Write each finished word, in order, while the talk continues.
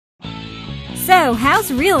So,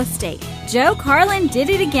 how's real estate? Joe Carlin did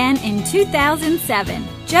it again in 2007.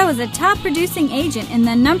 Joe is a top producing agent in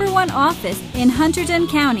the #1 office in Hunterdon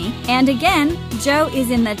County, and again, Joe is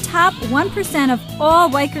in the top 1% of all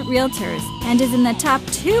Weichert realtors and is in the top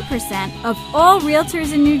 2% of all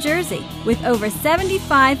realtors in New Jersey, with over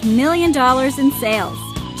 $75 million in sales.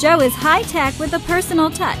 Joe is high-tech with a personal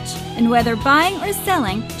touch, and whether buying or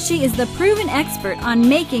selling, she is the proven expert on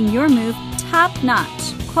making your move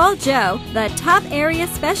top-notch. Call Joe, the top area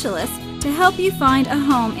specialist, to help you find a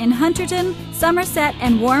home in Hunterdon, Somerset,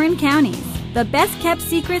 and Warren counties, the best-kept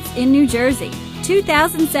secrets in New Jersey.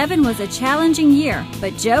 2007 was a challenging year,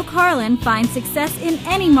 but Joe Carlin finds success in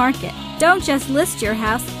any market. Don't just list your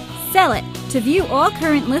house, sell it. To view all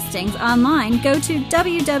current listings online, go to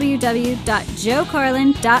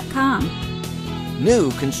www.joecarlin.com.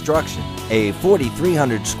 New construction. A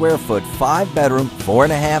 4,300 square foot, 5-bedroom,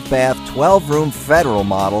 4.5 bath, 12-room federal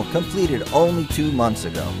model completed only 2 months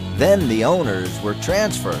ago. Then the owners were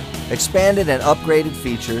transferred. Expanded and upgraded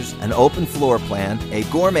features, an open floor plan, a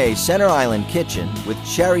gourmet center island kitchen with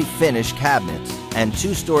cherry finish cabinets, and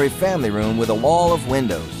 2-story family room with a wall of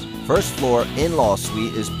windows. First floor in-law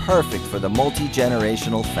suite is perfect for the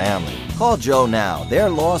multi-generational family. Call Joe now. Their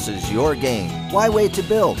loss is your gain. Why wait to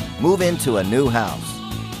build? Move into a new house.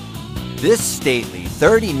 This stately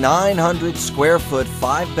 3,900 square foot,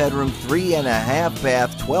 5-bedroom, 3.5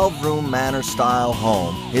 bath, 12-room manor-style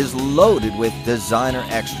home is loaded with designer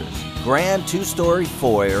extras. Grand 2-story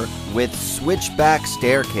foyer with switchback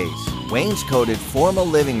staircase. Wainscoted formal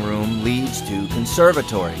living room leads to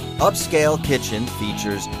conservatory. Upscale kitchen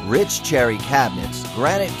features rich cherry cabinets,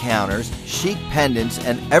 granite counters, chic pendants,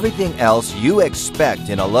 and everything else you expect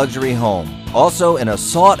in a luxury home. Also in a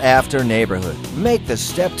sought-after neighborhood. Make the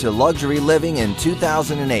step to luxury living in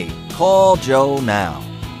 2008. Call Joe now.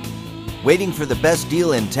 Waiting for the best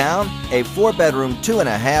deal in town? A 4-bedroom,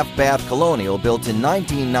 2.5 bath colonial built in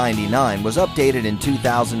 1999 was updated in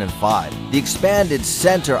 2005. The expanded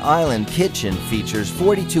center island kitchen features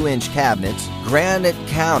 42-inch cabinets, granite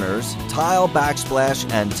counters, tile backsplash,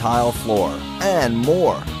 and tile floor, and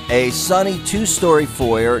more. A sunny 2-story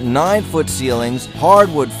foyer, 9-foot ceilings,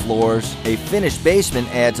 hardwood floors. A finished basement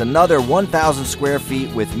adds another 1,000 square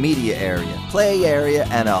feet with media area, play area,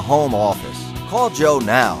 and a home office. Call Joe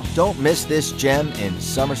now. Don't miss this gem in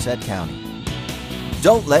Somerset County.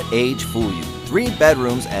 Don't let age fool you. 3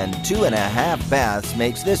 bedrooms and 2.5 baths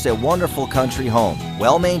makes this a wonderful country home.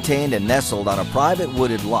 Well maintained and nestled on a private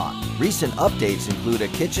wooded lot. Recent updates include a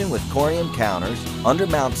kitchen with corium counters,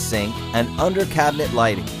 undermount sink, and under cabinet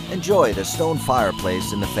lighting. Enjoy the stone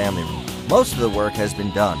fireplace in the family room. Most of the work has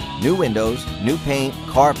been done. New windows, new paint,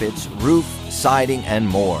 carpets, roof, siding, and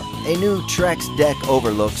more. A new Trex deck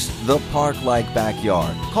overlooks the park-like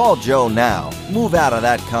backyard. Call Joe now. Move out of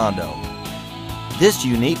that condo. This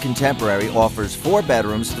unique contemporary offers 4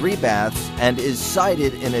 bedrooms, 3 baths, and is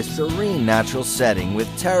sited in a serene natural setting with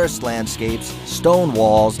terraced landscapes, stone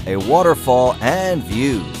walls, a waterfall, and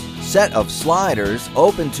views. Set of sliders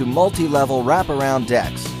open to multi-level wraparound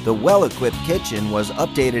decks. The well-equipped kitchen was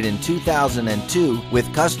updated in 2002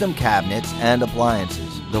 with custom cabinets and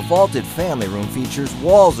appliances. The vaulted family room features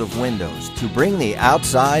walls of windows to bring the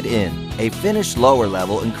outside in. A finished lower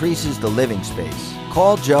level increases the living space.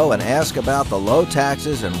 Call Joe and ask about the low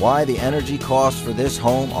taxes and why the energy costs for this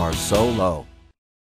home are so low.